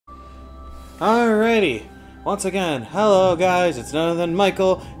Alrighty. Once again, hello guys, it's none other than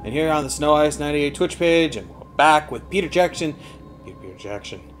Michael, and here on the Snow Ice 98 Twitch page, and we're back with Peter Jackson's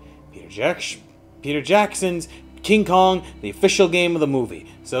King Kong, the official game of the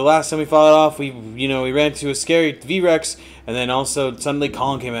movie. So last time we fought off, we ran into a scary V-Rex, and then also suddenly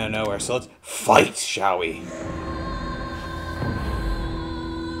Kong came out of nowhere. So let's fight, shall we?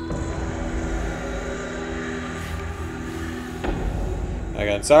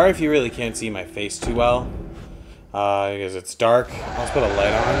 Again, sorry if you really can't see my face too well, because it's dark. I'll just put a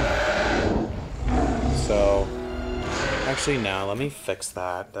light on. So, actually, now let me fix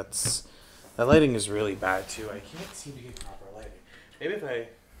that. That lighting is really bad too. I can't seem to get proper lighting. Maybe if I,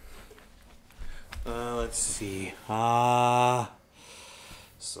 let's see.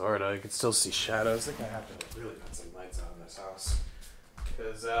 Sorta. I can still see shadows. I think I have to really put some lights on in this house,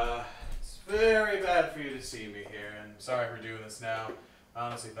 because it's very bad for you to see me here. And sorry for doing this now. I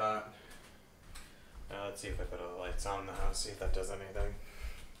honestly thought, let's see if I put all the lights on in the house, see if that does anything.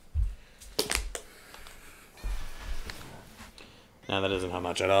 No, that doesn't have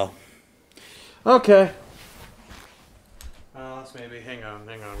much at all. Okay. Let's maybe, hang on.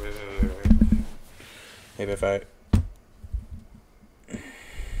 Maybe if I...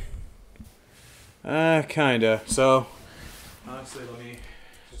 kinda. So, honestly, let me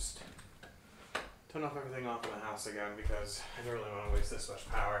just turn off everything off in the house again, because I don't really want to waste this much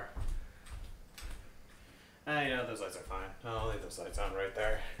power. Those lights are fine. I'll leave those lights on right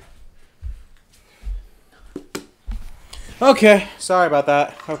there. Okay, sorry about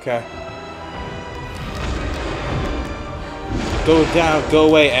that. Okay. Go down, go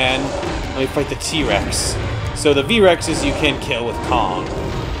away, Ann. Let me fight the T-Rex. So the V-Rexes you can kill with Kong.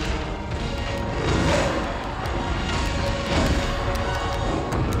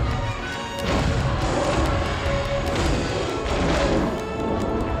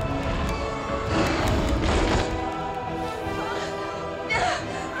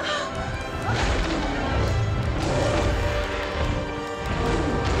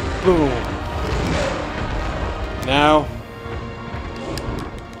 Boom. Now,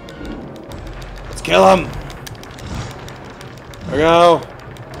 let's kill him. There we go.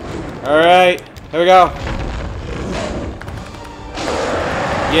 Alright, here we go.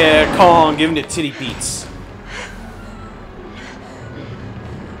 Yeah, Kong, give him the titty beats.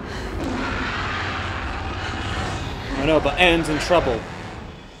 I know, but Ann's in trouble.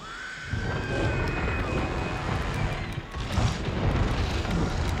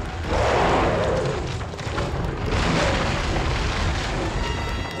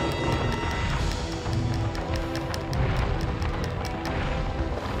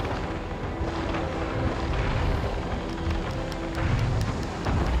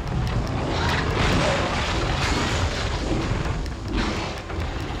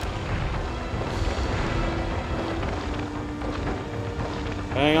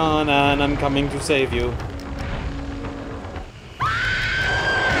 Hang on, Ann, I'm coming to save you.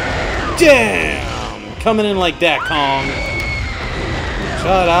 Damn! Coming in like that, Kong.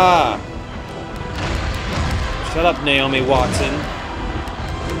 Shut up. Shut up, Naomi Watson.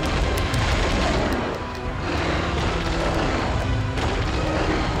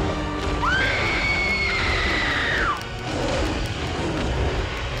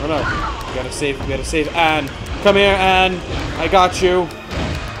 Oh no. We gotta save Ann. Come here, Ann. I got you.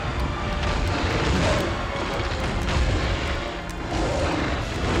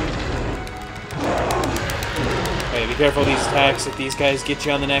 Be careful of these attacks. If these guys get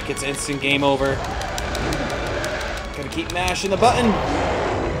you on the neck, it's instant game over. Gotta keep mashing the button.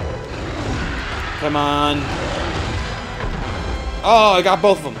 Come on. Oh, I got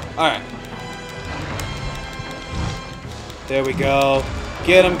both of them. Alright. There we go.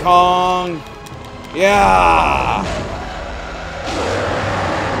 Get him, Kong. Yeah!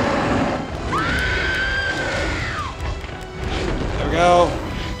 There we go.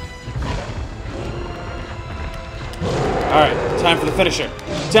 Alright, time for the finisher.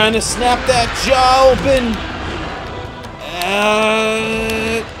 Time to snap that jaw open!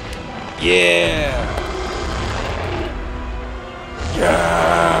 Yeah!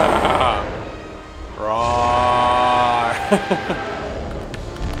 Yeah! Roar!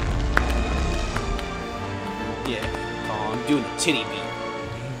 Yeah, Kong, doing the titty beat.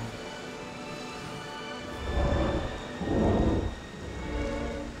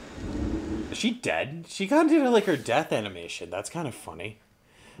 Is she dead? She kind of did like her death animation. That's kind of funny.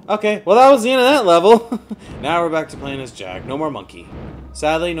 Okay, well that was the end of that level. Now we're back to playing as Jack. No more monkey.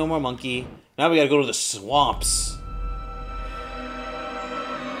 Sadly, no more monkey. Now we gotta go to the swamps.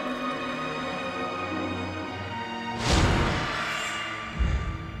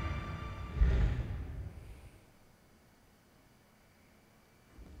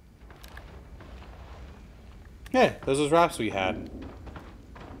 Yeah, those was wraps we had.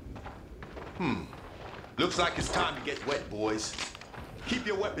 Looks like it's time to get wet, boys. Keep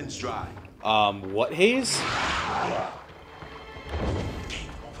your weapons dry. What, Hayes? Hey,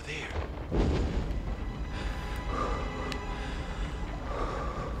 over there.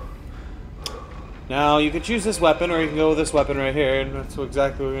 Now, you can choose this weapon, or you can go with this weapon right here, and that's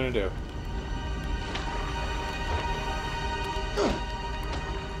exactly what we're gonna do.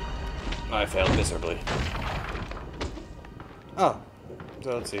 I failed miserably. Oh.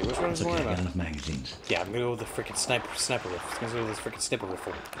 So let's see, which one is Okay, more I got about? enough magazines. Yeah, I'm gonna go with the freaking sniper rifle. I'm gonna go with this freaking sniper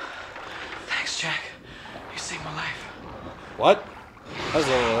rifle. Thanks, Jack. You saved my life. What? That was a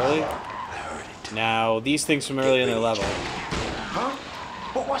little early. Now, these things from early in their level. Huh?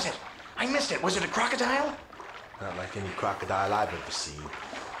 What was it? I missed it. Was it a crocodile? Not like any crocodile I've ever seen.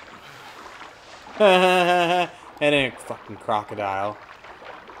 It ain't a fucking crocodile.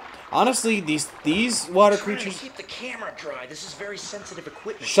 Honestly, these water Trying to creatures... keep the camera dry. This is very sensitive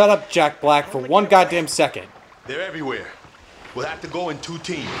equipment. Shut up, Jack Black, for one goddamn second. They're everywhere. We'll have to go in 2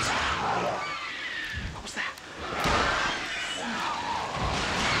 teams. What was that?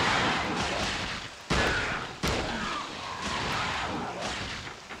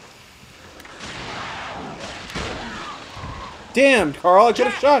 Damn, Carl, I could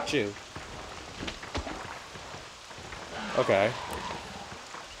have shot you. Okay.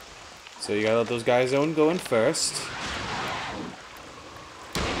 So you gotta let those guys go in first.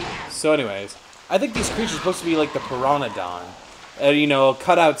 So anyways, I think these creatures are supposed to be like the Pteranodon. You know, a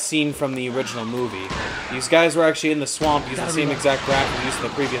cutout scene from the original movie. These guys were actually in the swamp using the same exact graphic used in the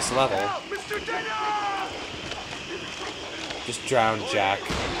previous level. Just drown Jack.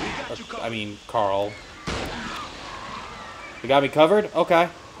 Or, I mean, Carl. You got me covered? Okay.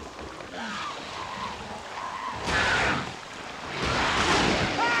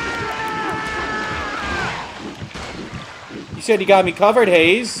 You said you got me covered,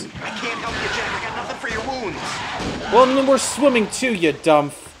 Hayes. I can't help you, Jack. I got nothing for your wounds. Well, then we're swimming too, you dumb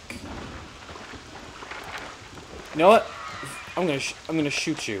f. You know what? I'm gonna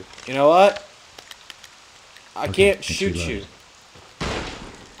shoot you. You know what? I can't shoot you.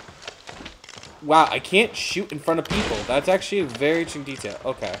 Wow, I can't shoot in front of people. That's actually a very interesting detail.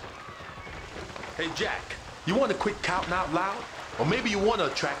 Okay. Hey, Jack, you want to quit counting out loud? Or maybe you want to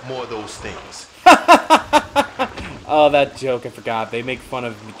attract more of those things. Oh, that joke, I forgot. They make fun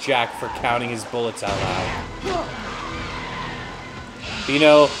of Jack for counting his bullets out loud. You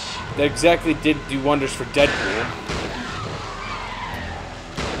know, that exactly did do wonders for Deadpool.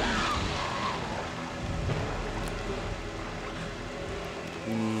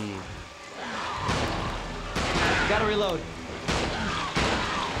 Gotta reload.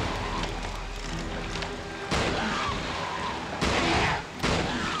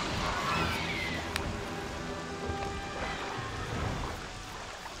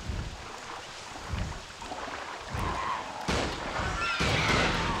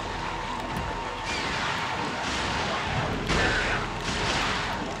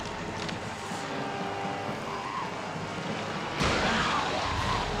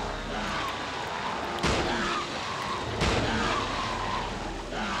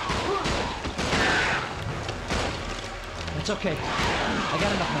 It's okay. I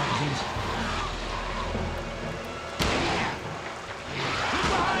got enough magazines.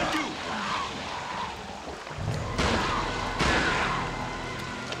 Behind you!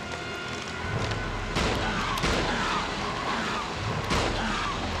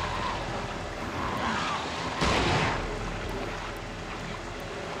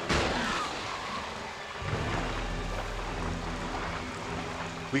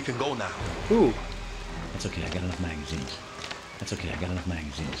 We can go now. Ooh, That's okay, I got enough magazines. That's okay, I got enough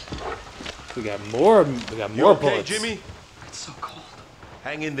magazines. we got more You okay, bullets. Jimmy? It's so cold.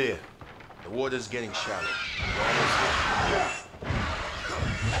 Hang in there. The water's getting shallow.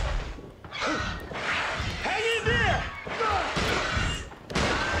 Hang in there!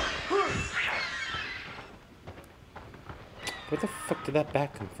 Where the fuck did that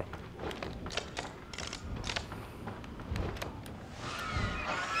bat come from?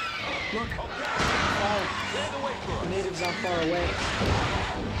 Look, Stand away from us. the natives aren't far away.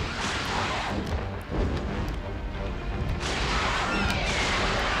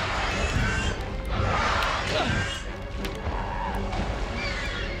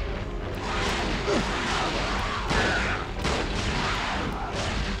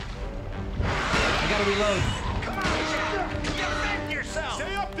 I gotta reload. Come on, Jack! Defend yourself!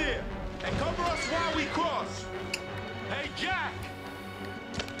 Stay up there and cover us while we cross. Hey, Jack!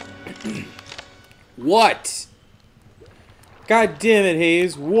 What? God damn it,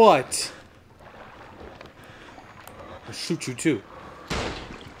 Hayes. What? shoot you too.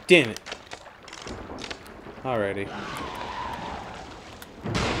 Damn it. Alrighty.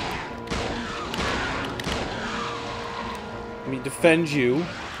 Let me defend you.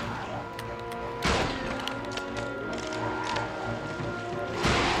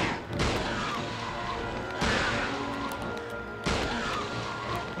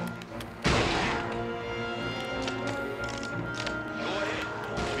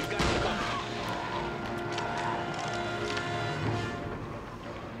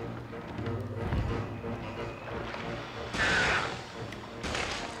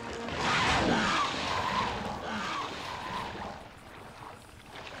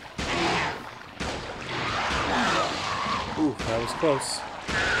 Ooh, that was close.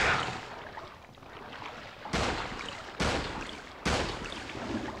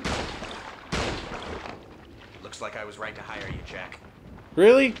 Looks like I was right to hire you, Jack.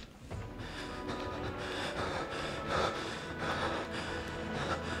 Really?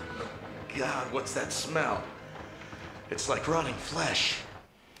 God, what's that smell? It's like rotting flesh.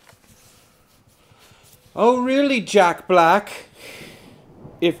 Oh, really, Jack Black?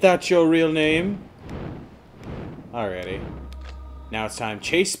 If that's your real name. Alrighty. Now it's time.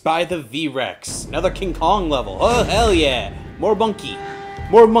 Chased by the V-Rex. Another King Kong level. Oh, hell yeah. More monkey.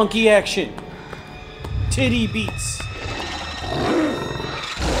 More monkey action. Titty beats.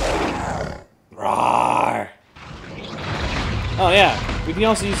 Rawr. Oh, yeah. We can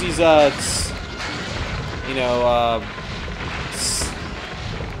also use these,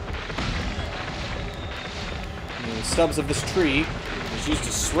 stubs of this tree. Just used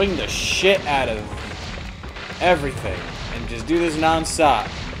to swing the shit out of everything and just do this non-stop.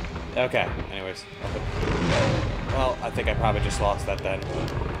 Okay, anyways. Well, I think I probably just lost that then.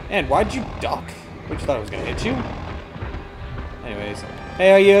 And why'd you duck? Which thought I was gonna hit you? Anyways.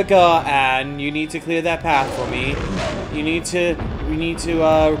 Here you go, and you need to clear that path for me. You need to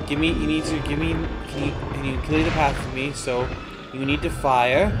clear the path for me, so you need to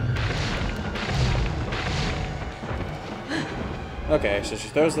fire. Okay, so she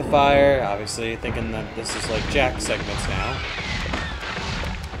throws the fire, obviously, thinking that this is like Jack segments now.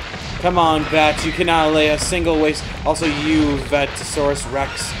 Come on, Bat, you cannot lay a single waste. Also, you, Vetosaurus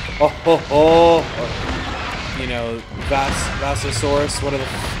Rex. Oh, ho, ho. Or, you know, Vasosaurus, what are the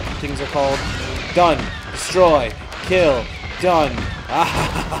things are called? Done. Destroy. Kill. Done.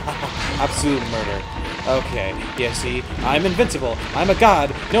 Absolute murder. Okay, yeah, see, I'm invincible. I'm a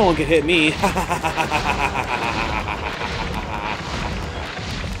god. No one can hit me.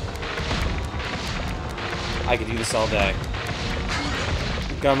 I could do this all day.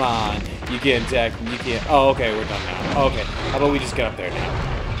 Come on. You can't attack me. You can't. Oh, okay, we're done now. Okay. How about we just get up there now?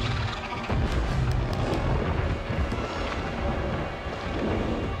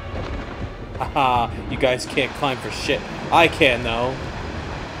 Haha. You guys can't climb for shit. I can, though.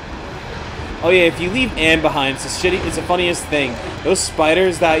 Oh, yeah, if you leave Anne behind, it's the funniest thing. Those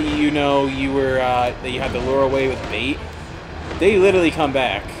spiders that you had to lure away with bait, they literally come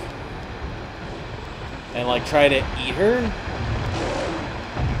back. And, like, try to eat her?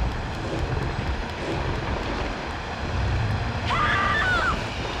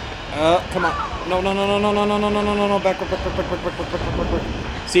 Come on. No, back.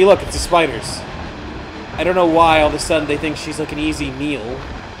 See, look, it's the spiders. I don't know why all of a sudden they think she's, like, an easy meal.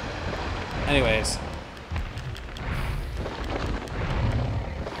 Anyways.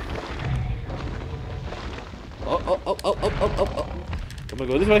 Oh. I'm gonna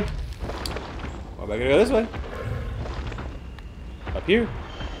go this way. Am I gonna go this way? Up here.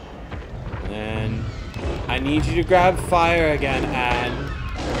 And then I need you to grab fire again, and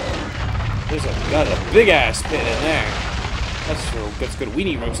there's got a big ass pit in there. That's good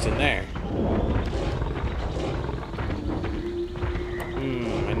weenie roast in there.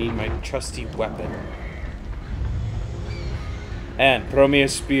 I need my trusty weapon. And throw me a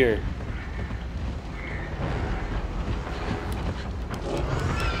spear.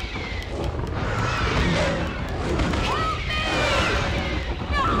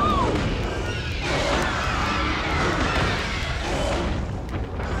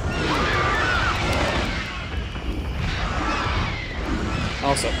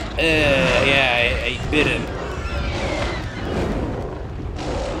 Also, yeah, I bit him.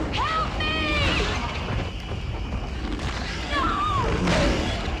 Help me!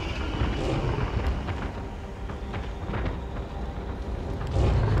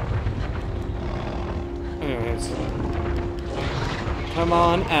 Anyways. Come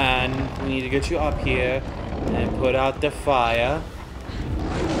on, Anne. We need to get you up here and put out the fire.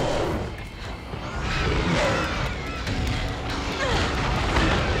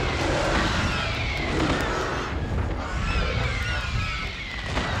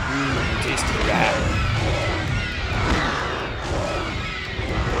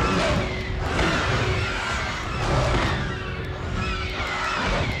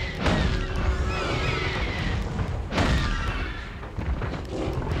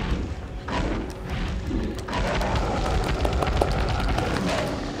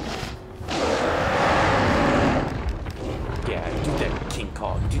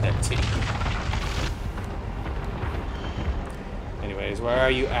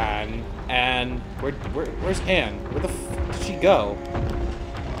 are you, Anne? Anne, where's Anne? Where the f did she go?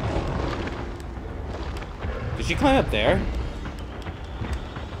 Did she climb up there?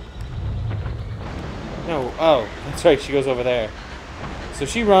 No, oh, that's right, she goes over there. So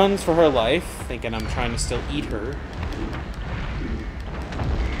she runs for her life, thinking I'm trying to still eat her.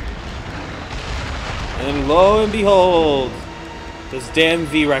 And lo and behold, those damn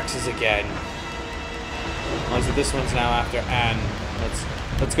V-Rexes again. Unless this one's now after Anne.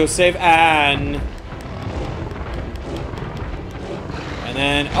 Let's go save Anne. And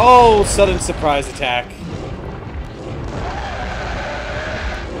then, oh, sudden surprise attack.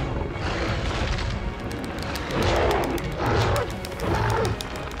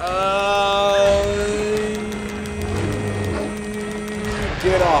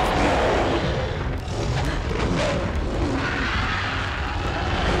 Get off me.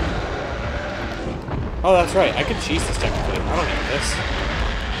 Oh, that's right. I could cheese this technically. I don't need this.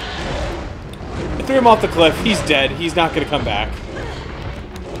 I threw him off the cliff. He's dead. He's not going to come back.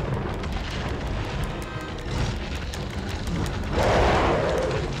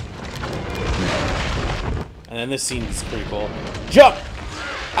 And then this scene is pretty cool. Jump!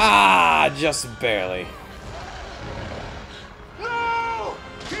 Ah, just barely. No!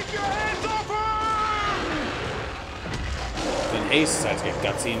 Keep your hands off her! Then Hayes decides to get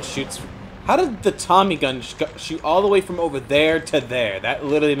gutsy and shoots. How did the Tommy gun shoot all the way from over there to there? That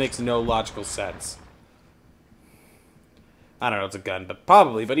literally makes no logical sense. I don't know, it's a gun, but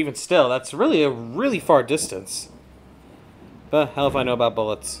probably. But even still, that's really a really far distance. But hell if I know about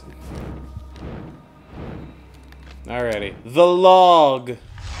bullets. Alrighty. The log!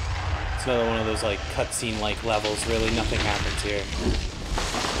 It's another one of those, like, cutscene-like levels. Really, nothing happens here.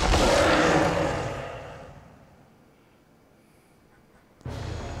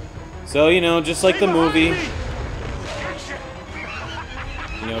 So, you know, just like the movie,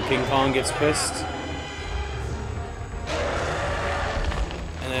 you know, King Kong gets pissed.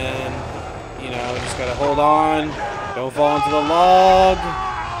 And then, you know, just gotta hold on. Don't fall into the log.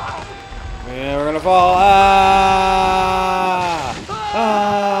 Yeah, we're gonna fall. Ah!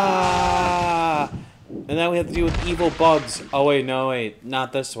 Ah! And now we have to deal with evil bugs. Oh, wait, no, wait.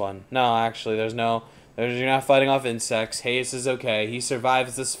 Not this one. No, actually, there's no... You're not fighting off insects. Hayes is okay. He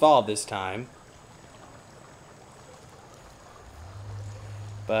survives this fall this time.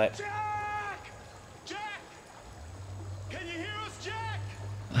 But... Jack! Jack! Can you hear us, Jack?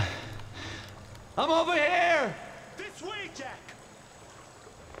 I'm over here! This way, Jack!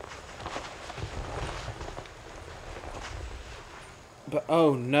 But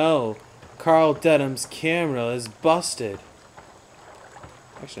oh no. Carl Denham's camera is busted.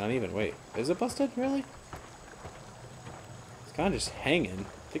 Actually, not even. Wait. Is it busted? Really? It's kind of just hanging.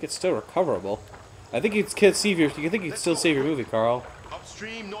 I think it's still recoverable. I think you can save your. You think you can still save your movie, Carl?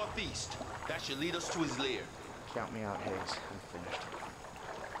 Upstream, northeast. That should lead us to his lair. Count me out, Hayes. I'm finished.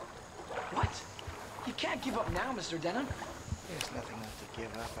 What? You can't give up now, Mr. Denham. There's nothing left to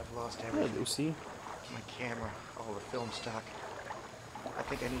give up. I've lost Hey, everything. Lucy. My camera, all the film stock. I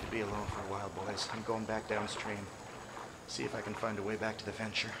think I need to be alone for a while, boys. I'm going back downstream. See if I can find a way back to the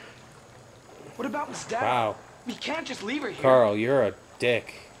venture. What about Miss Dad? Wow. We can't just leave her here. Carl, you're a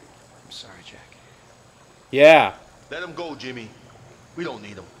dick. I'm sorry, Jack. Yeah. Let him go, Jimmy. We don't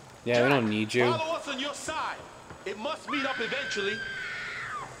need him. Yeah, we don't need you. Follow us on your side. It must meet up eventually.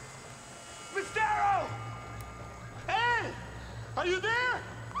 Miss Darrow! Hey! Are you there?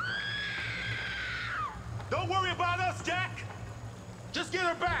 Don't worry about us, Jack. Just get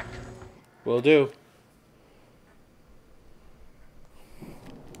her back. Will do.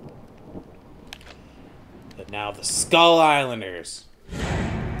 But now the Skull Islanders.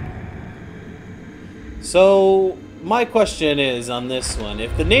 So, my question is on this one,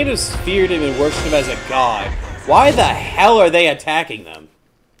 if the natives feared him and worshipped him as a god, why the hell are they attacking them?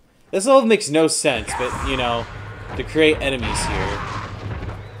 This all makes no sense, but, you know, to create enemies here.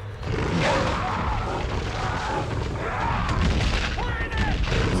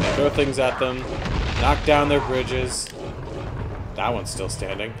 So throw things at them, knock down their bridges. That one's still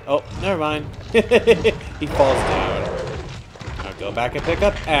standing. Oh, never mind. He falls down. I'll go back and pick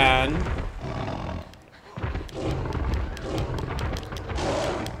up Anne.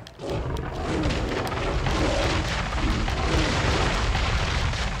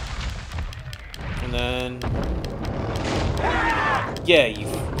 And then... Yeah,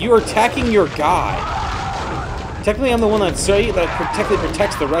 you're attacking your guy. Technically, I'm the one that technically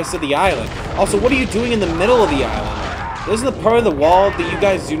protects the rest of the island. Also, what are you doing in the middle of the island? Isn't the part of the wall that you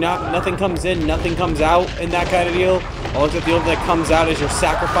guys do not... Nothing comes in, nothing comes out, and that kind of deal? All except the only thing that comes out is your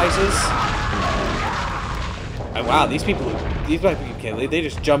sacrifices? And wow, these people... these might be okay. They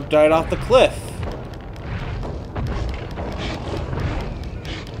just jumped right off the cliff.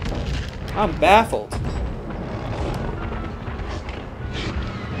 I'm baffled.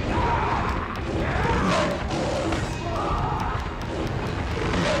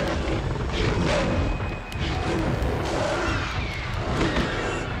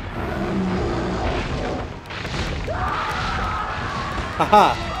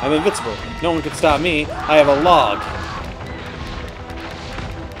 Haha, I'm invincible. No one can stop me. I have a log.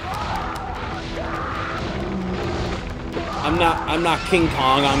 I'm not King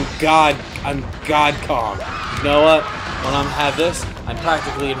Kong. I'm God Kong. You know what? When I have this, I'm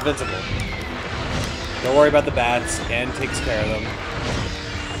practically invincible. Don't worry about the bats. Ann takes care of them.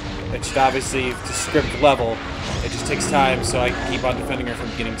 It's just obviously to script level. It just takes time, so I can keep on defending her from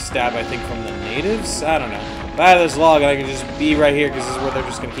getting stabbed, I think, from the natives? I don't know. If I have this log, I can just be right here, because this is where they're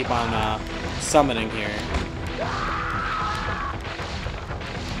just going to keep on summoning here.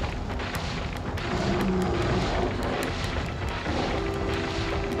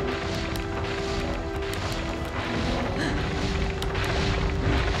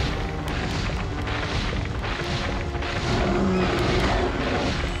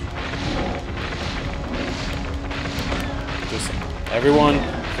 Just, everyone,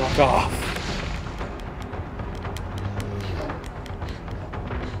 fuck off.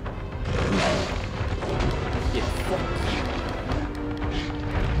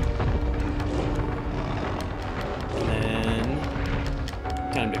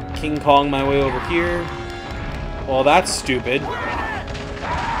 Time to King Kong my way over here. Well, that's stupid.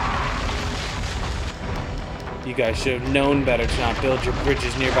 You guys should have known better to not build your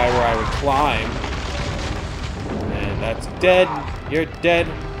bridges nearby where I would climb. And that's dead. You're dead.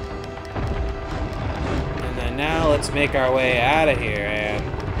 And then now let's make our way out of here. And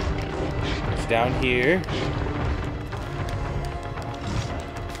it's down here.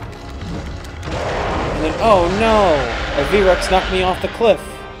 And then, oh no! A V-Rex knocked me off the cliff.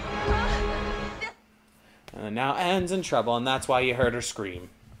 And now Anne's in trouble, and that's why you heard her scream.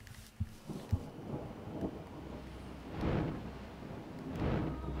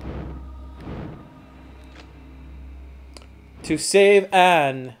 To save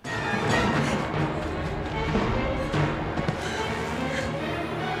Anne.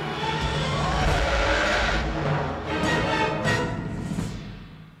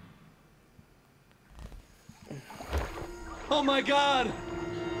 Oh my God!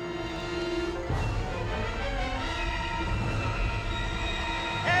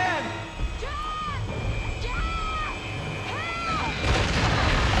 Ann!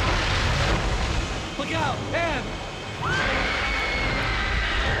 Look out! Ann!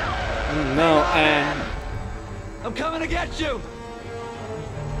 No, Anne. I'm coming to get you!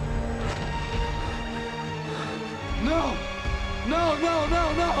 No! No, no,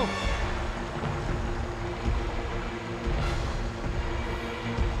 no, no!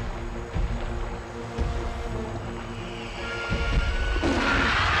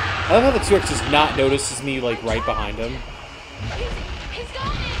 I love how the T-Rex just not notices me, like, right behind him. He's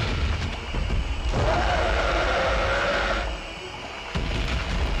got me.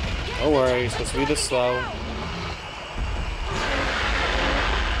 Don't worry, you're supposed to be this slow.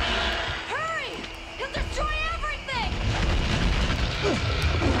 Hurry! He'll destroy everything.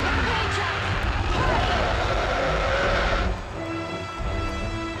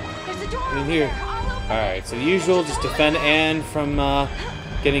 There's a door In over here. there. I'll open it. Alright, so the usual, just defend Anne from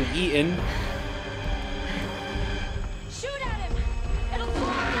getting eaten. Shoot at him. It'll slow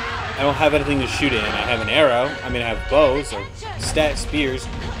him down. I don't have anything to shoot in. I have an arrow. I mean, I have bows or spears.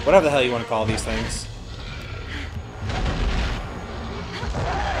 Whatever the hell you want to call these things.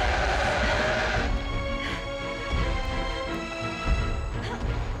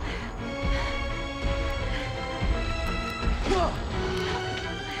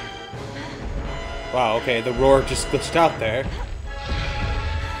 Wow, okay, the roar just glitched out there.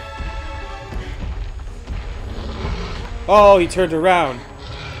 Oh, he turned around.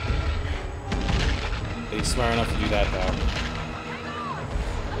 He's smart enough to do that, though.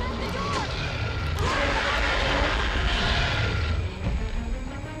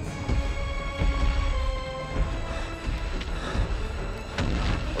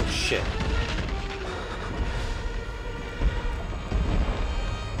 Oh, shit.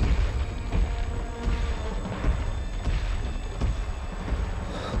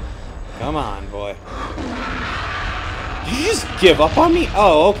 Come on, boy. Did you just give up on me?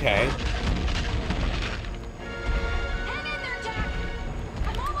 Oh, okay. Hang in there, Jack.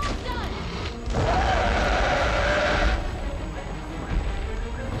 I'm almost done.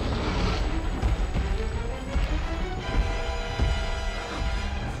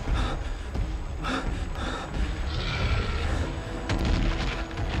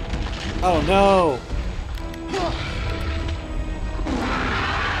 Oh no!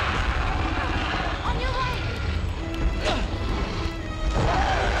 On your way!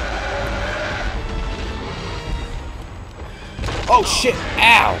 Oh shit!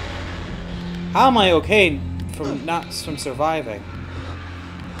 Ow! How am I okay from surviving?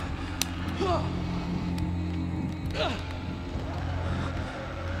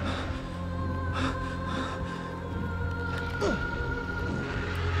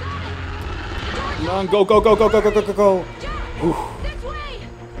 Come on, go, go, go, go, go, go, go, go, go! Whew. This way!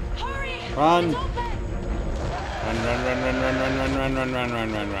 Hurry! Run! It's open! Run, run, run, run, run, run, run, run, run, run,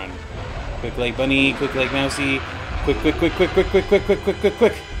 run, run, run. Quick like bunny, quick like mousy. Quick, quick, quick, quick, quick, quick, quick, quick, quick, quick,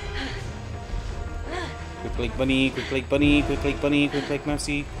 quick. Quick like bunny, quick like bunny, quick like bunny, quick like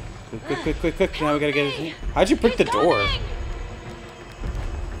mousy. Quick, quick, quick, quick, quick. Now we gotta get it. How'd you break the door?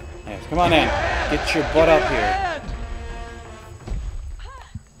 Yes, come on in. Get your butt up here.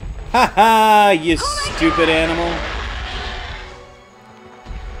 Haha, you stupid animal.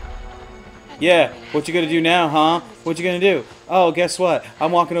 Yeah, what you gonna do now, huh? What you gonna do? Oh, guess what?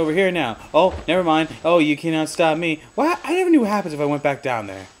 I'm walking over here now. Oh, never mind. Oh, you cannot stop me. What? I never knew what happens if I went back down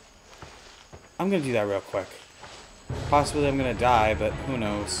there. I'm gonna do that real quick. Possibly I'm gonna die, but who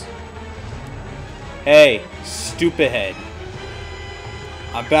knows. Hey, stupid head.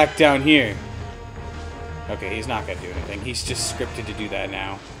 I'm back down here. Okay, he's not gonna do anything. He's just scripted to do that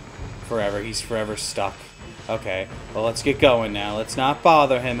now. Forever. He's forever stuck. Okay, well, let's get going now. Let's not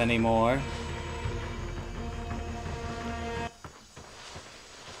bother him anymore.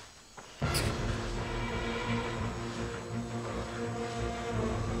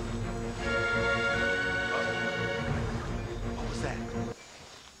 What was that?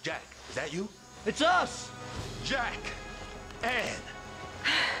 Jack, is that you? It's us! Jack! Anne!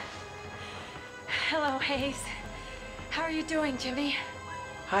 Hello, Hayes. How are you doing, Jimmy?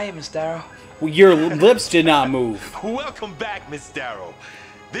 Hi, Miss Darrow. Well, your lips did not move. Welcome back, Miss Darrow.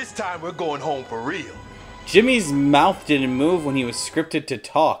 This time we're going home for real. Jimmy's mouth didn't move when he was scripted to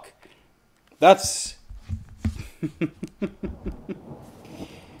talk. That's...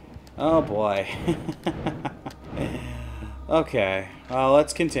 Oh boy. Okay, well,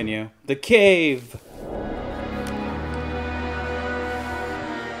 let's continue. The cave!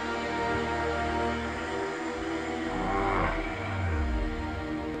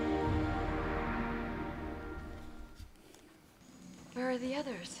 Where are the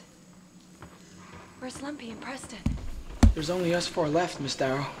others? Where's Lumpy and Preston? There's only us four left, Miss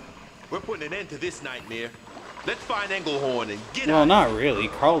Darrow. We're putting an end to this nightmare. Let's find Englehorn and get Well, out. not really.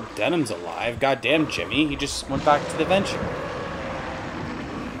 Carl Denham's alive. Goddamn Jimmy. He just went back to the venture.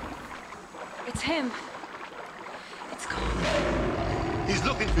 It's him. It's Carl. He's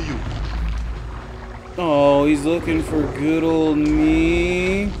looking for you. Oh, he's looking for good old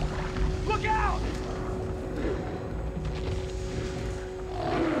me. Look out!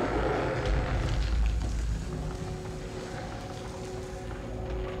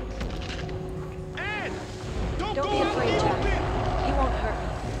 Anne! Don't Don't go be out afraid, there. Jack. He won't hurt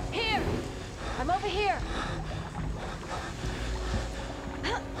me. Here! I'm over here.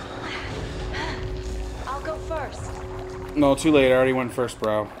 I'll go first. No, too late. I already went first,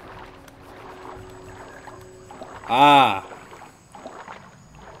 bro. Ah.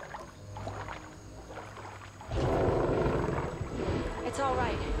 It's all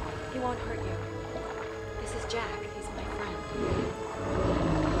right. He won't hurt you. This is Jack. He's my friend.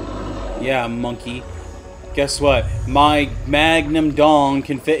 Yeah, monkey. Guess what? My Magnum Dong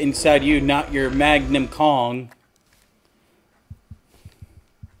can fit inside you, not your Magnum Kong.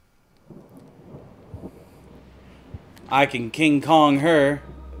 I can King Kong her.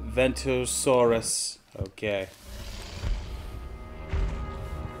 Ventosaurus. Okay.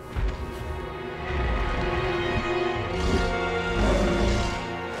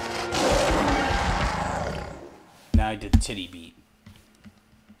 Now I did the titty beat.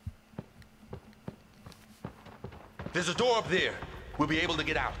 There's a door up there. We'll be able to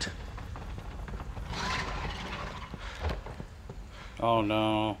get out. Oh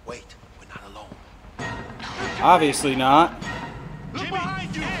no. Wait, we're not alone. Obviously not. Look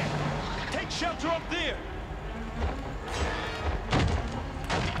behind you! Take shelter up there!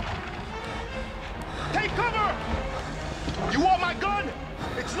 Take cover! You want my gun?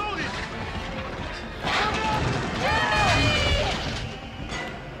 It's loaded!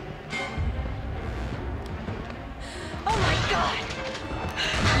 Oh my God!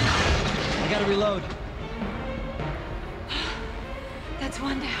 I gotta reload. That's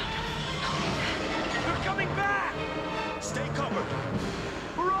one down. They're coming back! Stay covered.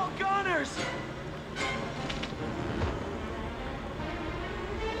 We're all goners!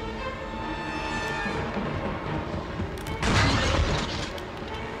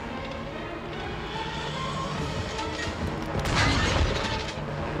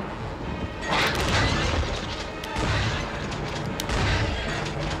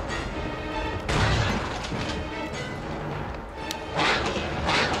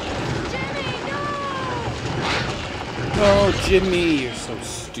 Oh, Jimmy, you're so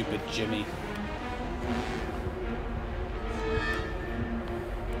stupid, Jimmy.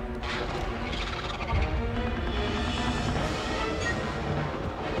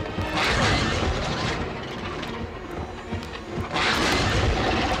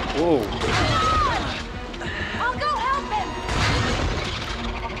 Whoa. I'll go help him!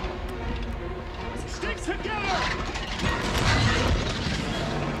 Stick together!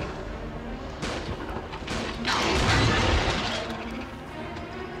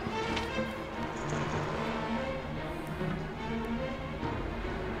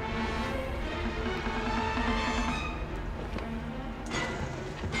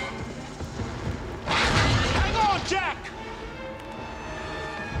 Hang on, Jack!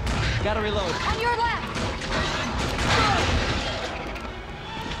 Gotta reload. On your left!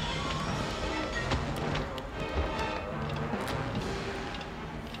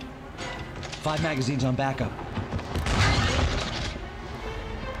 5 magazines on backup.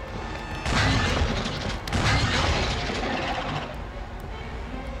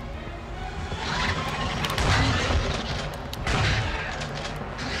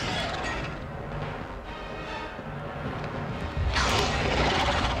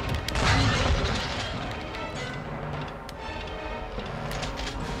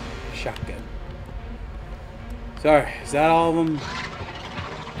 Shotgun. Sorry, is that all of them?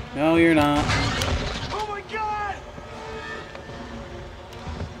 No, you're not. Oh my God!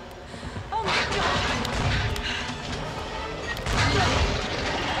 Oh my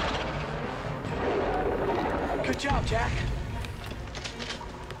God! Good job, Jack.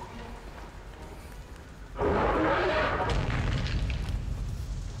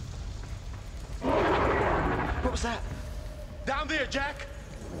 What was that? Down there, Jack!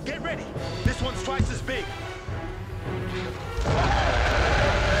 Get ready! This one's twice as big!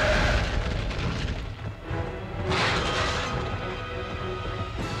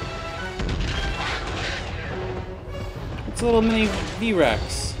 It's a little mini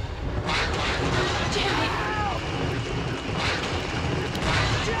V-Rex.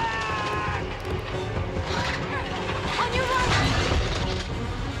 On your right!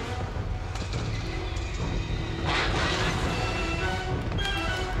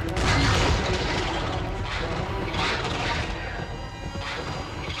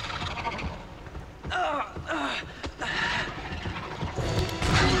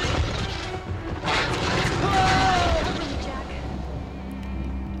 Jack.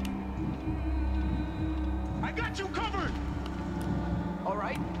 I got you covered! All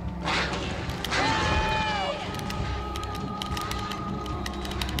right.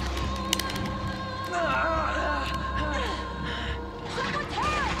 Someone's hurt! Take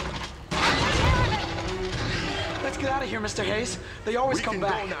care of it! Let's get out of here, Mr. Hayes. They always We come can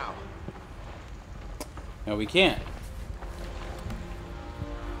back. go now. No, we can't.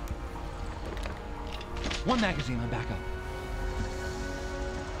 1 magazine on backup.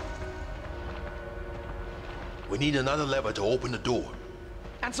 We need another lever to open the door.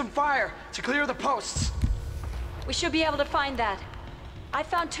 And some fire to clear the posts. We should be able to find that. I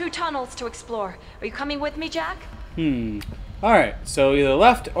found 2 tunnels to explore. Are you coming with me, Jack? Alright, so either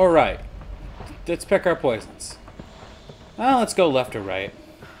left or right. Let's pick our poisons. Well, let's go left or right.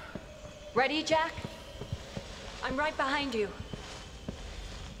 Ready, Jack? I'm right behind you.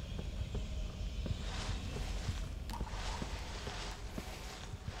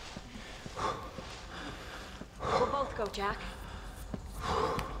 We'll both go, Jack.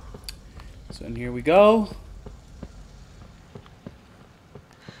 So in here we go.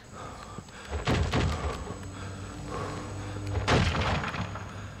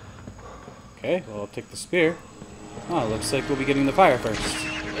 Okay, well, I'll take the spear. Oh, looks like we'll be getting the fire first.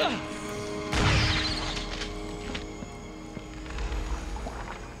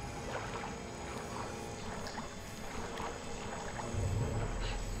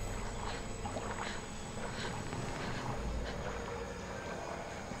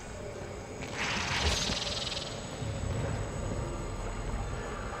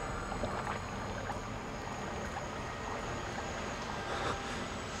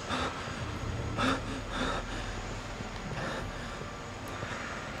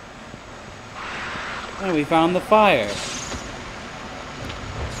 And we found the fire. We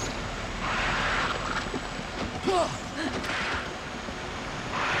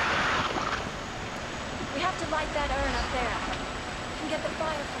have to light that urn up there. We can get the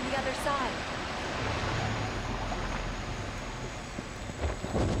fire from the other side.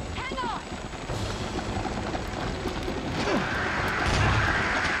 Hang on!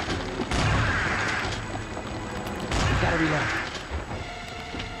 Gotta reload.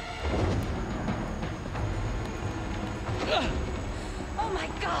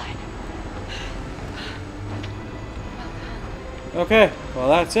 Okay, well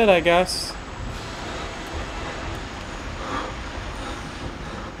that's it, I guess.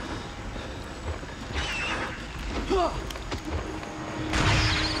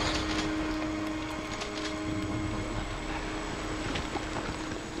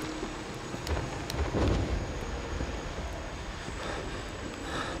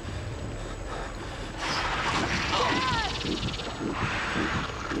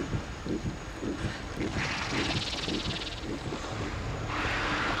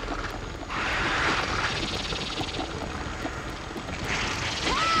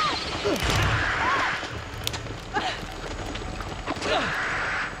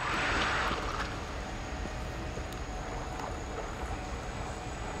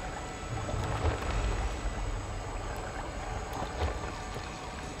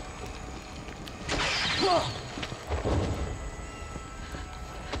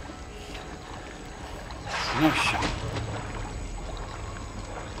 No shot.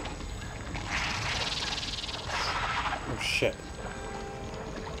 Oh shit.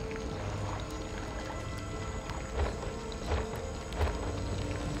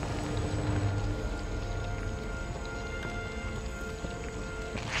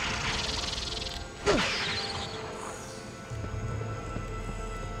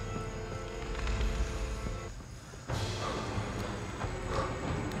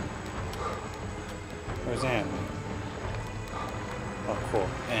 Where's Anne? Oh, cool.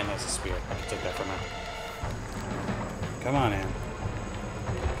 Anne has a spear. I can take that from her. Come on, Anne.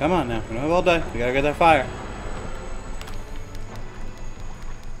 Come on now. We don't have all day. We gotta get that fire.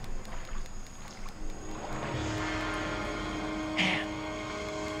 Anne.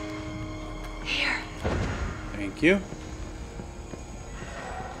 Here. Thank you.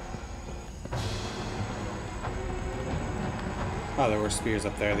 Oh, there were spears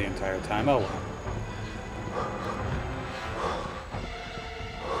up there the entire time. Oh well.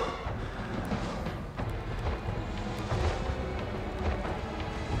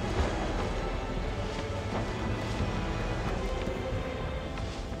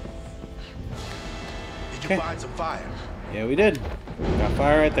 Did you Okay. find some fire? Yeah, we did. Got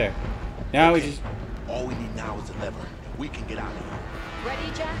fire right there. Now we just... All we need now is a lever. We can get out of here.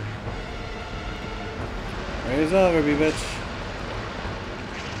 Ready, Jack? Raise the lever, be bitch.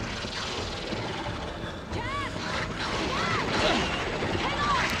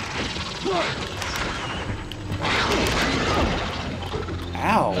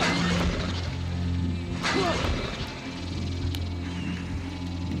 Ow.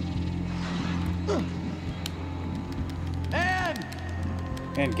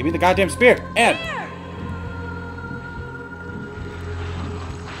 Anne, give me the goddamn spear. Anne.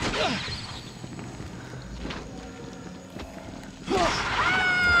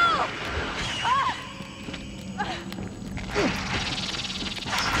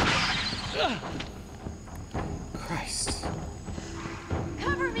 Christ.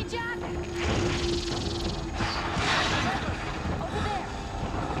 Cover me, Jack! Over there.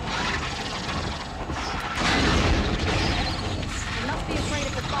 You must be afraid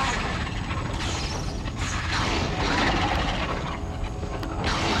of the fire.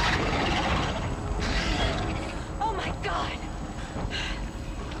 Oh my God!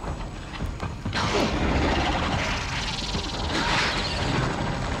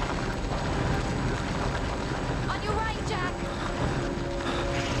 On your right, Jack!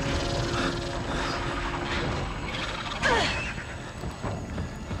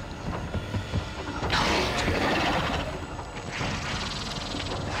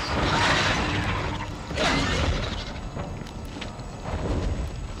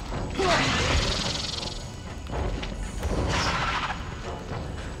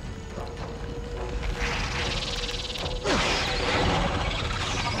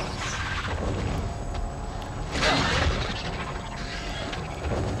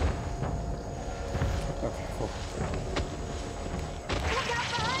 Okay, cool. Look out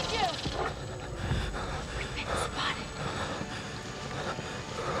behind you! We've been spotted.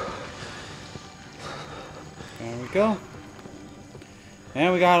 There we go.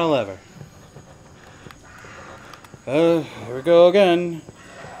 And we got a lever. Here we go again.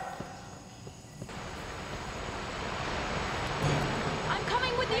 I'm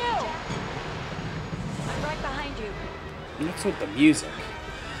coming with you! I'm right behind you. What's with the music?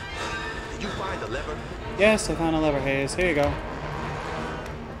 Did you find the lever? Yes, I found a lever, Hayes. Here you go.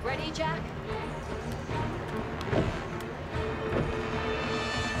 Ready, Jack?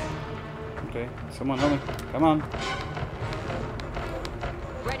 Okay, someone help me. Come on.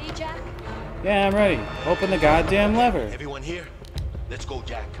 Ready, Jack? Yeah, I'm ready. Open the goddamn lever. Everyone here? Let's go,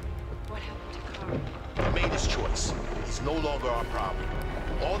 Jack. What happened to Carl? He made his choice. He's no longer our problem.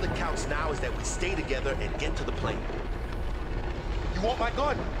 All that counts now is that we stay together and get to the plane. You want my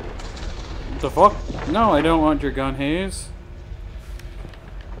gun? The fuck? No, I don't want your gun, Hayes.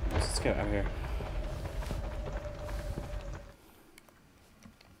 Let's get out of here.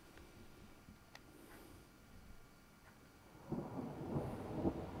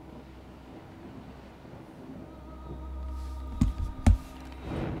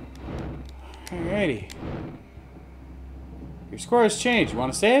 Alrighty. Your score has changed. You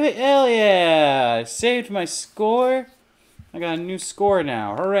want to save it? Hell yeah! I saved my score. I got a new score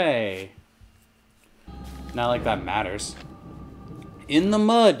now. Hooray! Not like that matters. In the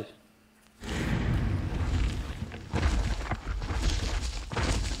mud.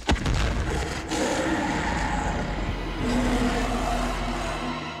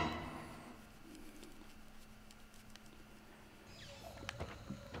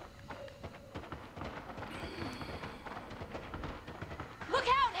 Look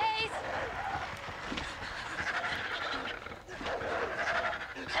out, Hayes!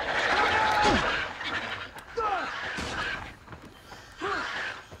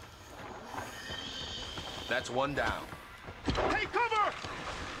 That's one down. Hey, cover!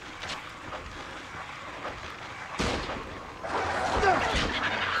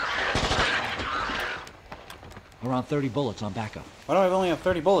 We're on 30 bullets on backup. Why do I only have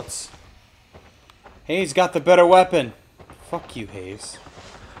 30 bullets? Hayes got the better weapon. Fuck you, Hayes.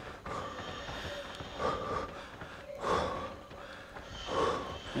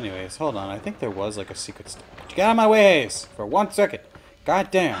 Anyways, hold on. I think there was like a secret. Get out of my way, Hayes, for 1 second.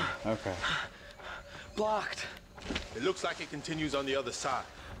 God damn. Okay. Blocked. It looks like it continues on the other side.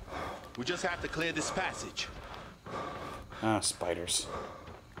 We just have to clear this passage. Ah, spiders.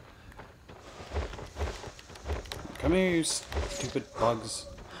 Come here, you stupid bugs.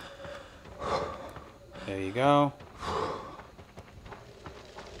 There you go.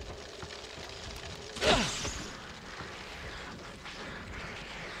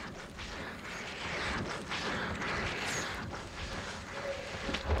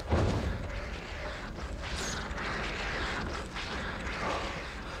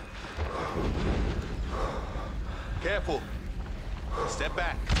 Careful. Step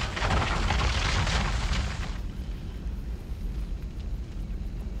back.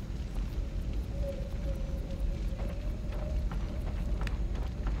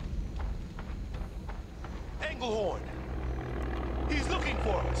 Englehorn. He's looking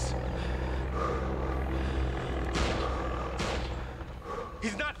for us.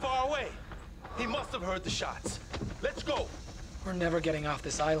 He's not far away. He must have heard the shots. Let's go. We're never getting off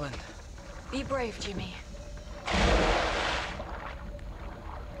this island. Be brave, Jimmy.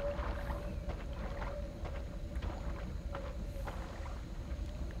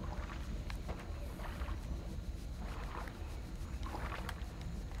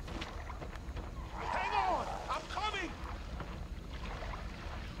 Hang on! I'm coming!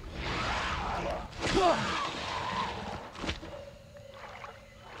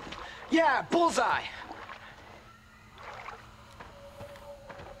 Yeah, bullseye!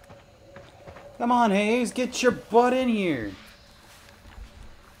 Come on, Hayes, get your butt in here.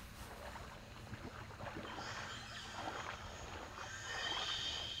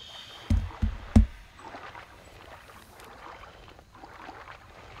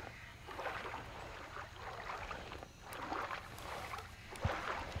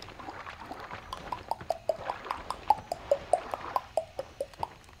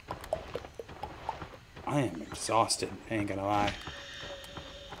 I am exhausted, I ain't gonna lie.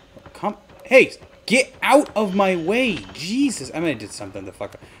 Come, hey, get out of my way! Jesus, I mean, I did something to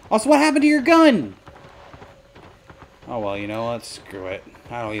fuck up. Also, what happened to your gun? Oh well, you know what? Screw it.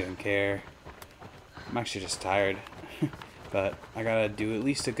 I don't even care. I'm actually just tired, but I gotta do at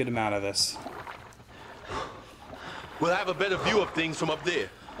least a good amount of this. We'll have a better view of things from up there.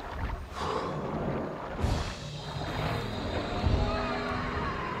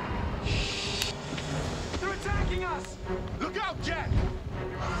 They're attacking us! Look out, Jack!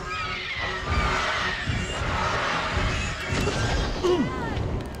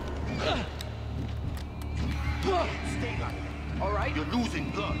 Stay like that. All right. You're losing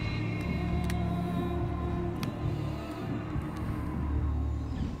blood.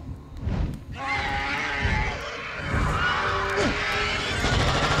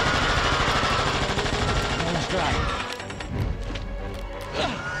 Let's try.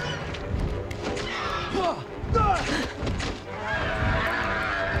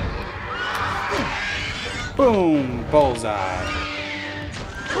 Boom! Bullseye.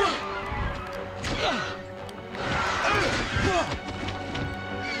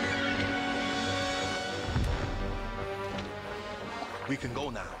 We can go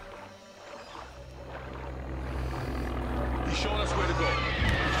now. He's showing us where to go.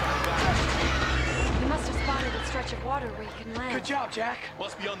 He's trying to guide us. You must have spotted a stretch of water where you can land. Good job, Jack.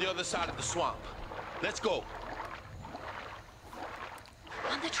 Must be on the other side of the swamp. Let's go.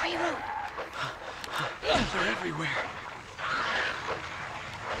 On the tree root. They're everywhere.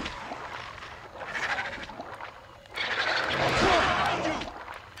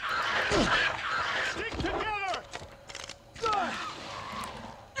 Stick together!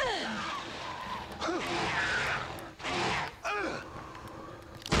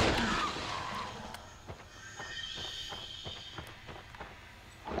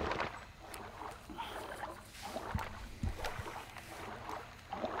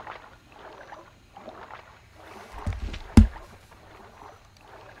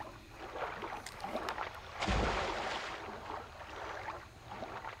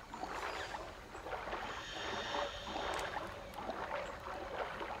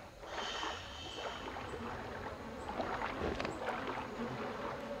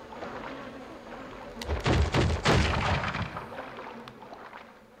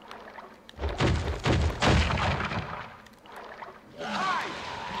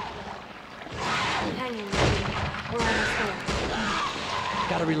 Hang in there. We're almost there.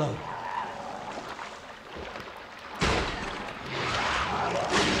 Gotta reload.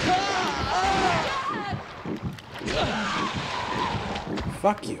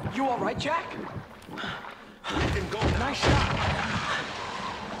 Fuck you. You all right, Jack? We can go now. Nice shot.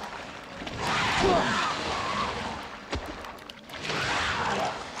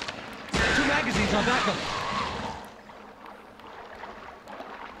 Two magazines on backup.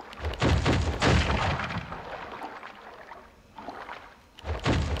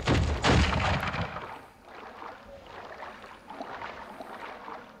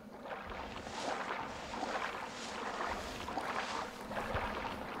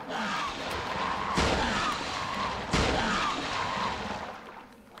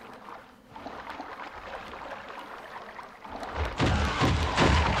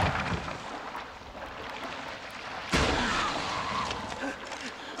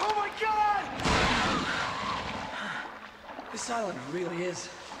 Oh my God! This island really is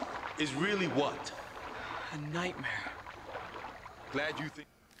Is really what? a nightmare. Glad you think.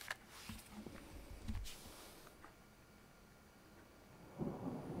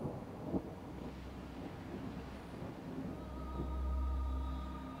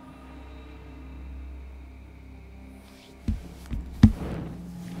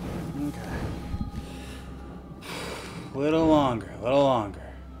 Okay. A little longer, a little longer.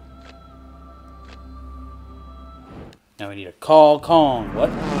 Now we need to call Kong. What?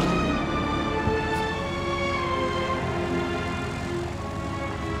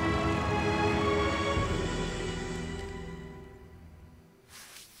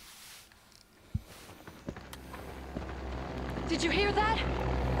 Did you hear that?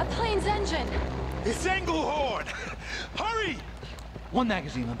 A plane's engine. It's Engelhorn! Hurry! One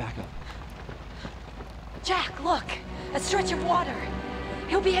magazine on backup. Jack, look. A stretch of water.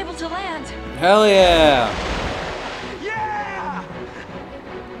 He'll be able to land. Hell yeah! Yeah!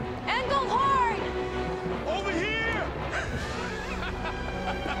 Engelhorn! Over here!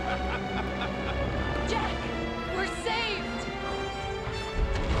 Jack, we're saved.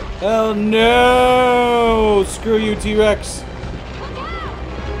 Hell no! Screw you, T-Rex. Look out!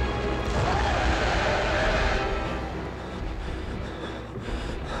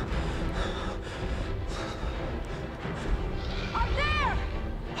 Up there!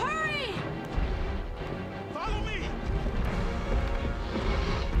 Hurry! Follow me!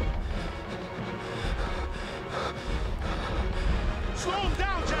 Slow him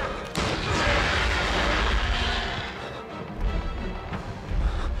down, Jack!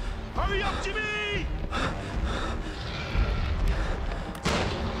 Hurry up, Jimmy!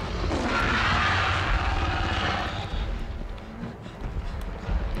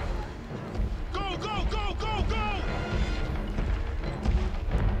 Go, go, go, go, go!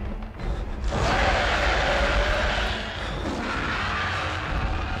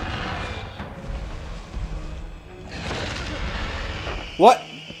 What?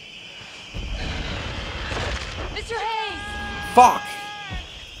 Mr. Hayes! Fuck!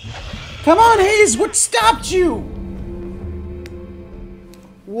 Come on, Hayes! What stopped you?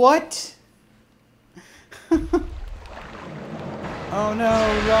 What? Oh no,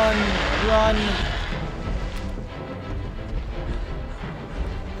 run, run.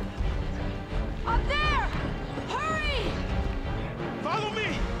 Up there! Hurry! Follow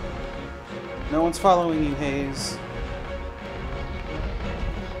me! No one's following you, Hayes.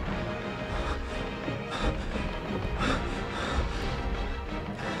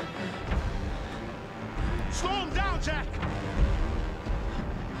 Jack!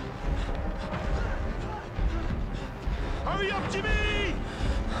 Hurry up, Jimmy!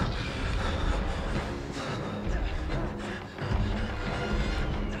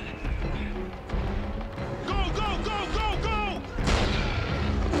 Go, go, go, go, go!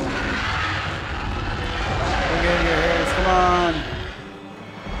 We're getting your hairs, come on!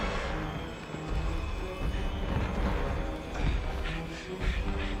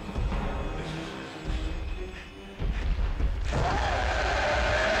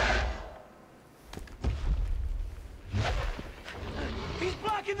 He's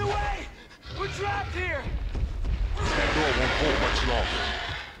blocking the way! We're trapped here! That door won't hold much longer.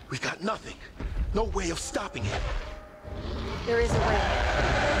 We got nothing. No way of stopping it. There is a way.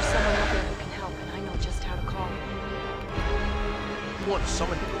 There's someone out there who can help, and I know just how to call. You want to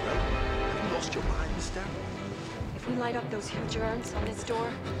summon the gorilla? Have you lost your mind, mister? If we light up those huge urns on this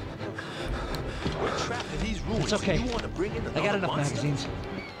door, he'll come. We're trapped in these ruins. It's okay. You want to bring in I another got enough monster? magazines.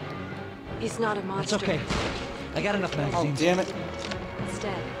 He's not a It's monster. okay. I got enough Oh, magazines. damn it.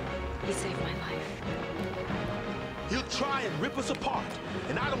 Instead, he saved my life. He'll try and rip us apart,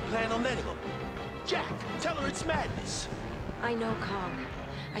 and I don't plan on letting him. Jack, tell her it's madness. I know Kong.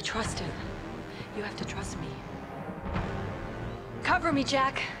 I trust him. You have to trust me. Cover me,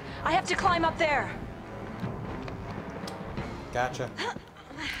 Jack. I have to climb up there. Gotcha.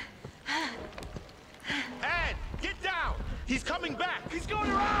 Ed, get down! He's coming back! He's going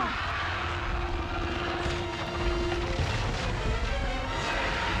around!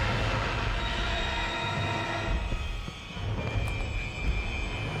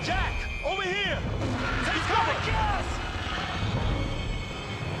 Jack, over here! Take cover! Kill us!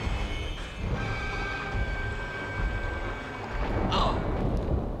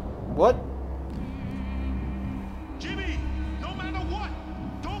 What? Jimmy, no matter what,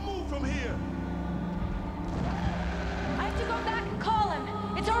 don't move from here! I have to go back and call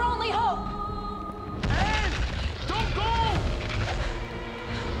him. It's our only hope. Ed, don't go!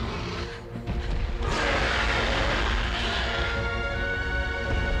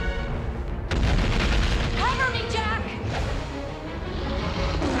 Cover me, Jack!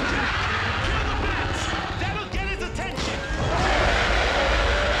 Kill the bats! That'll get his attention!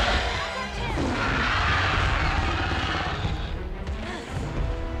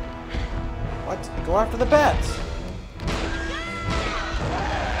 What? Go after the bats!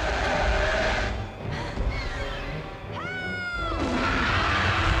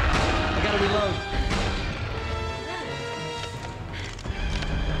 I gotta reload.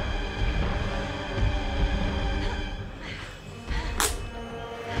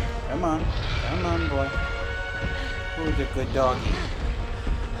 Come on. Come on, boy. Who's a good doggy?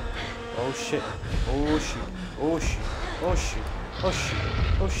 Oh shit. Oh shoot. Oh shoot. Oh shoot. Oh shoot.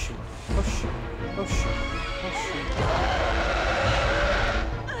 Oh shoot. Oh shoot. Oh shoot. Oh shoot.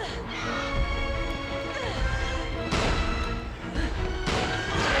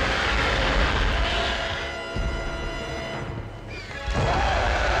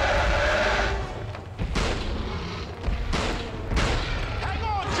 Hang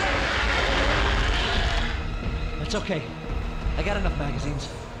on, Jack! It's okay. I got enough magazines.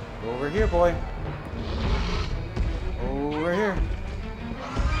 Over here, boy. Over here.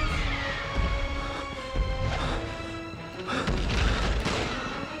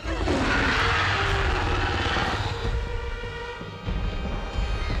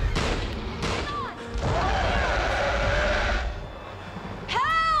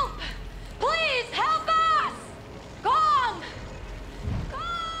 Help! Please, help us! Gong!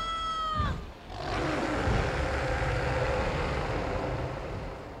 Gong!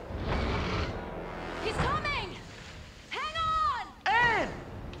 He's coming! Hang on! Ed,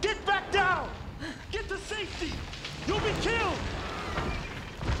 get back down! Get to safety! You'll be killed!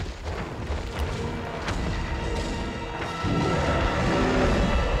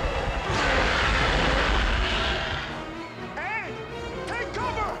 Ed, take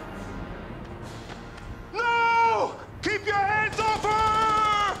cover! No! Keep your hands off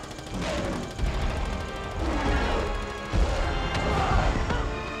her!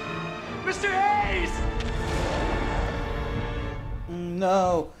 Mr. Hayes!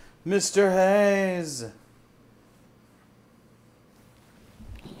 No, Mr. Hayes.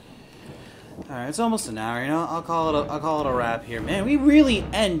 Alright, it's almost an hour, you know, I'll call it a wrap here. Man, we really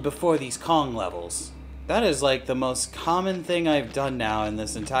end before these Kong levels. That is like the most common thing I've done now in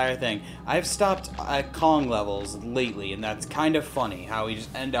this entire thing. I've stopped at Kong levels lately, and that's kind of funny how we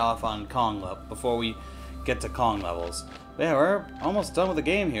just end off on Kong level before we get to Kong levels. But yeah, we're almost done with the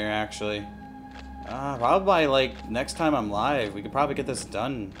game here, actually. Probably like next time I'm live, we could probably get this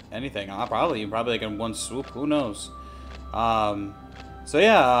done. Anything. Probably like in one swoop. Who knows? So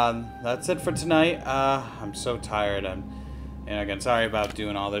yeah, that's it for tonight. I'm so tired. And again, sorry about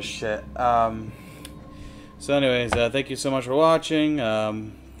doing all this shit. So anyways, thank you so much for watching.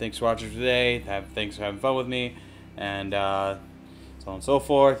 Thanks for watching today. Thanks for having fun with me. And so on and so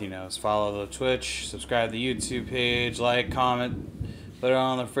forth. You know, follow the Twitch, subscribe to the YouTube page, like, comment, put it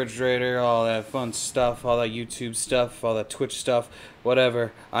on the refrigerator, all that fun stuff, all that YouTube stuff, all that Twitch stuff,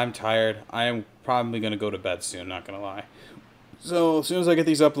 whatever. I'm tired. I am probably going to go to bed soon, not going to lie. So as soon as I get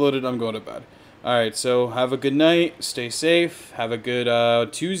these uploaded, I'm going to bed. Alright, so have a good night, stay safe, have a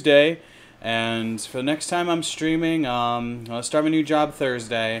good Tuesday, and for the next time I'm streaming, I'll start my new job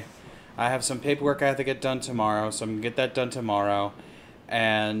Thursday. I have some paperwork I have to get done tomorrow, so I'm going to get that done tomorrow.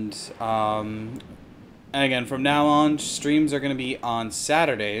 And again, from now on, streams are going to be on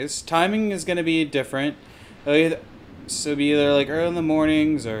Saturdays. Timing is going to be different. So it'll be either like early in the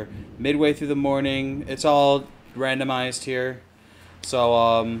mornings or midway through the morning. It's all randomized here.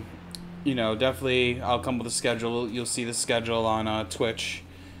 So, you know, definitely I'll come with a schedule. You'll see the schedule on Twitch.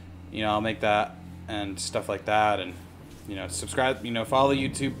 You know, I'll make that and stuff like that. And, you know, subscribe, you know, follow the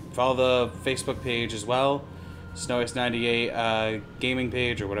YouTube, follow the Facebook page as well. SnowX98 gaming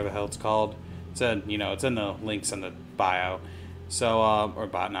page or whatever the hell it's called. It's in, you know, it's in the links in the bio. So, or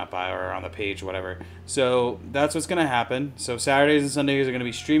not bio, or on the page, whatever. So, that's what's going to happen. So, Saturdays and Sundays are going to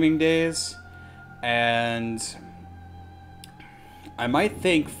be streaming days. And I might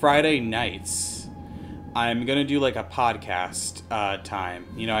think Friday nights I'm going to do like a podcast time.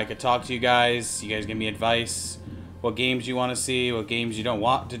 You know, I could talk to you guys give me advice, what games you want to see, what games you don't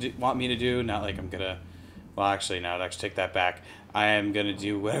want me to do. Not like I'm going to, well actually no, actually take that back. I am going to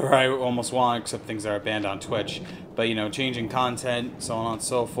do whatever I almost want except things that are banned on Twitch. But you know, changing content, so on and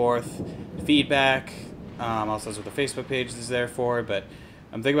so forth, feedback, also that's what the Facebook page is there for. But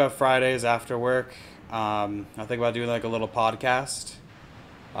I'm thinking about Fridays after work. I think about doing like a little podcast.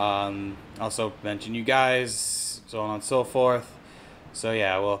 Also mention you guys, so on and so forth. So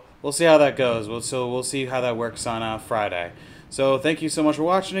yeah, we'll see how that goes. We'll see how that works on Friday. So thank you so much for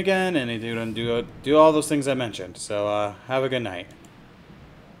watching again, and do all those things I mentioned. So have a good night.